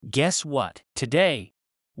Guess what? Today,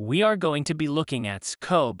 we are going to be looking at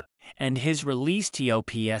SSGKobe and his release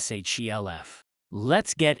TOPSHELF.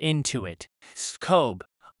 Let's get into it. SSGKobe,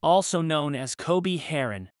 also known as Kobe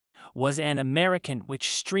Heron, was an American Twitch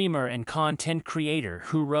streamer and content creator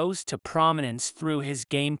who rose to prominence through his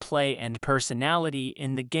gameplay and personality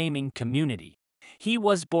in the gaming community. He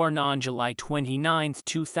was born on July 29,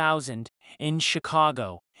 2000, in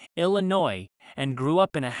Chicago, Illinois, and grew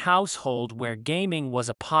up in a household where gaming was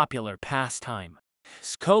a popular pastime.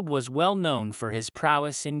 SSGKobe was well known for his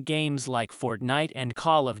prowess in games like Fortnite and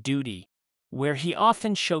Call of Duty, where he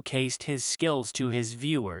often showcased his skills to his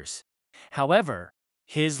viewers. However,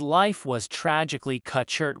 his life was tragically cut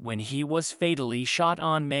short when he was fatally shot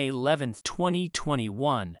on May 11,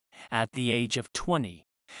 2021, at the age of 20.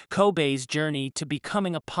 Kobe's journey to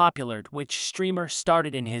becoming a popular Twitch streamer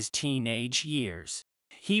started in his teenage years.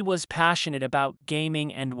 He was passionate about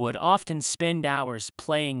gaming and would often spend hours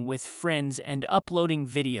playing with friends and uploading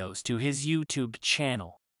videos to his YouTube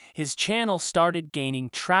channel. His channel started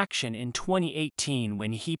gaining traction in 2018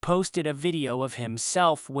 when he posted a video of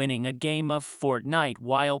himself winning a game of Fortnite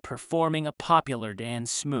while performing a popular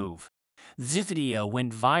dance move. This video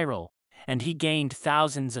went viral, and he gained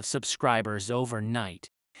thousands of subscribers overnight.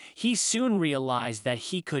 He soon realized that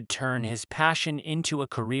he could turn his passion into a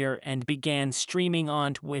career and began streaming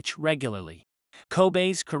on Twitch regularly.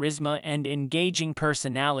 Kobe's charisma and engaging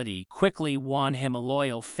personality quickly won him a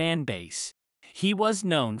loyal fan base. He was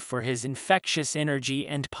known for his infectious energy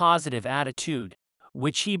and positive attitude,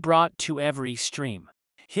 which he brought to every stream.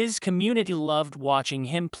 His community loved watching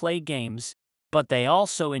him play games, but they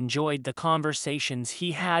also enjoyed the conversations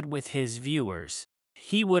he had with his viewers.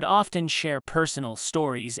 He would often share personal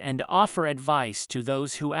stories and offer advice to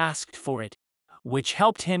those who asked for it, which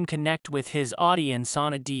helped him connect with his audience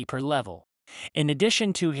on a deeper level. In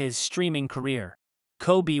addition to his streaming career,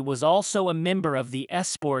 Kobe was also a member of the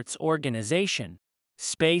esports organization,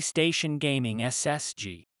 Space Station Gaming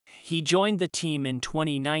SSG. He joined the team in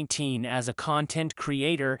 2019 as a content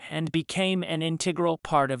creator and became an integral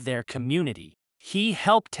part of their community. He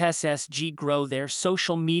helped SSG grow their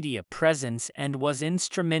social media presence and was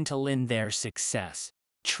instrumental in their success.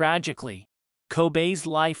 Tragically, Kobe's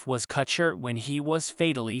life was cut short when he was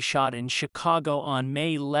fatally shot in Chicago on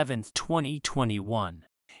May 11, 2021.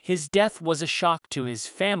 His death was a shock to his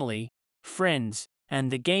family, friends, and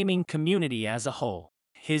the gaming community as a whole.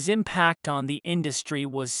 His impact on the industry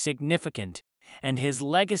was significant, and his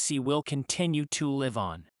legacy will continue to live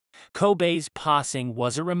on. Kobe's passing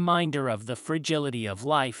was a reminder of the fragility of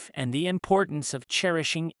life and the importance of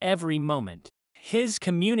cherishing every moment. His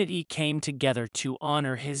community came together to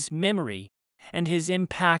honor his memory, and his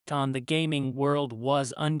impact on the gaming world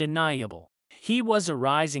was undeniable. He was a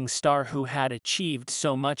rising star who had achieved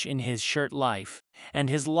so much in his short life, and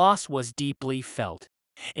his loss was deeply felt.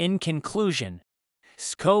 In conclusion,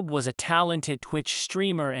 SSGKobe was a talented Twitch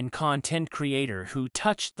streamer and content creator who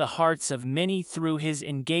touched the hearts of many through his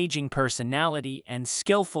engaging personality and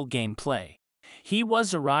skillful gameplay. He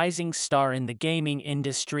was a rising star in the gaming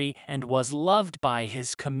industry and was loved by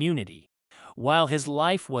his community. While his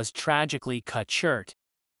life was tragically cut short,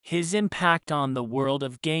 his impact on the world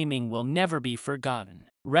of gaming will never be forgotten.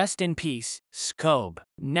 Rest in peace, SSGKobe.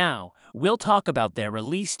 Now, we'll talk about their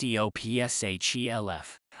release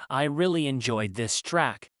TOPSHELF. I really enjoyed this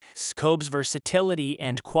track. SSGKobe's versatility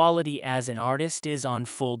and quality as an artist is on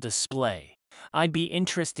full display. I'd be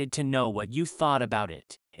interested to know what you thought about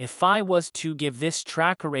it. If I was to give this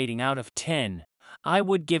track a rating out of 10, I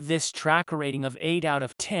would give this track a rating of 8 out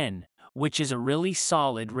of 10, which is a really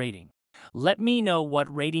solid rating. Let me know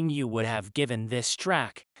what rating you would have given this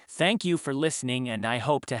track. Thank you for listening, and I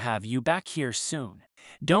hope to have you back here soon.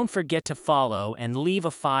 Don't forget to follow and leave a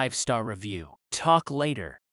 5-star review. Talk later.